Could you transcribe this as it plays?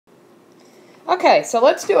Okay, so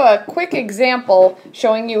let's do a quick example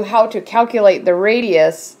showing you how to calculate the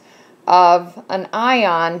radius of an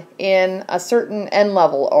ion in a certain n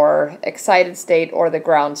level or excited state or the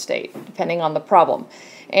ground state, depending on the problem.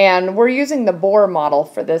 And we're using the Bohr model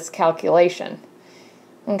for this calculation.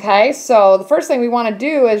 Okay, so the first thing we want to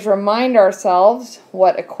do is remind ourselves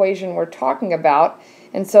what equation we're talking about.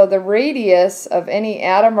 And so the radius of any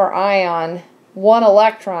atom or ion, one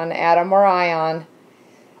electron atom or ion,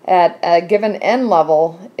 at a given n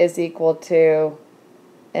level is equal to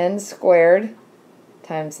n squared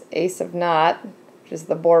times a sub naught, which is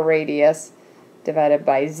the Bohr radius, divided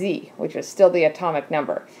by z, which is still the atomic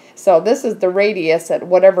number. So this is the radius at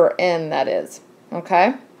whatever n that is.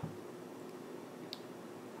 Okay?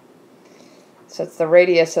 So it's the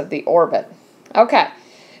radius of the orbit. Okay.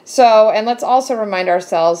 So, and let's also remind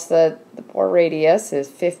ourselves that the Bohr radius is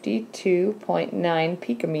 52.9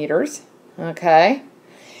 picometers. Okay?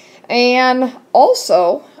 And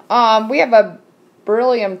also, we have a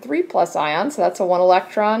beryllium 3+ ion, so that's a 1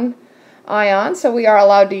 electron ion, so we are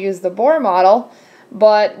allowed to use the Bohr model.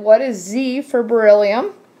 But what is Z for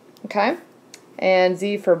beryllium? Okay, and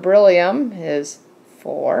Z for beryllium is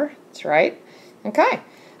 4, that's right. Okay,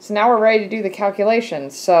 so now we're ready to do the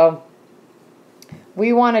calculations. So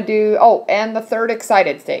we want to do, oh, and the third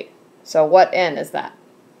excited state. So what n is that?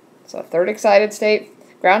 So third excited state,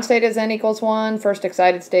 ground state is n equals 1, first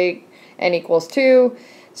excited state n equals 2,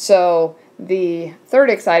 so the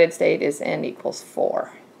third excited state is n equals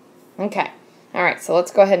 4. Okay, alright, so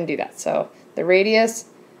let's go ahead and do that. So the radius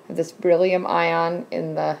of this beryllium ion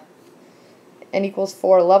in the n equals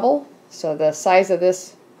 4 level, so the size of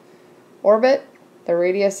this orbit, the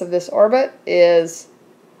radius of this orbit is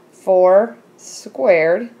 4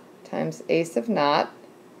 squared times a sub naught,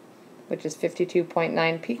 which is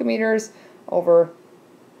 52.9 picometers over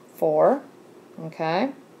 4.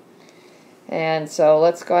 Okay. And so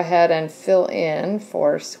let's go ahead and fill in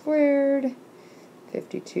 4 squared,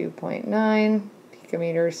 52.9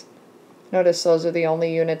 picometers. Notice those are the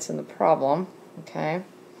only units in the problem. Okay.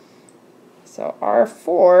 So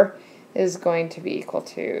R4 is going to be equal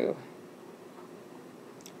to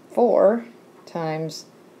 4 times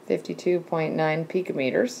 52.9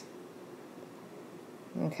 picometers.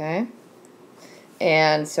 Okay.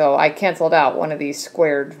 And so I canceled out one of these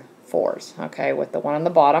squared 4s, okay, with the one on the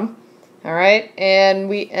bottom. All right, and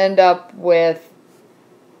we end up with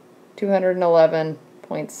 211.6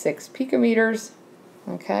 picometers,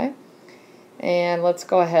 okay? And let's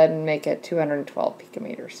go ahead and make it 212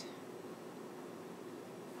 picometers.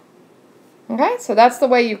 Okay, so that's the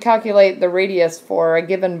way you calculate the radius for a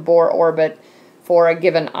given Bohr orbit for a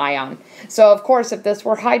given ion. So of course, if this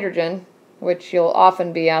were hydrogen, which you'll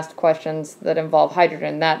often be asked questions that involve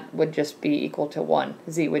hydrogen, that would just be equal to 1.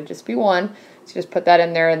 Z would just be 1. So just put that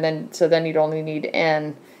in there, and then you'd only need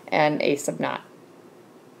n and a sub naught.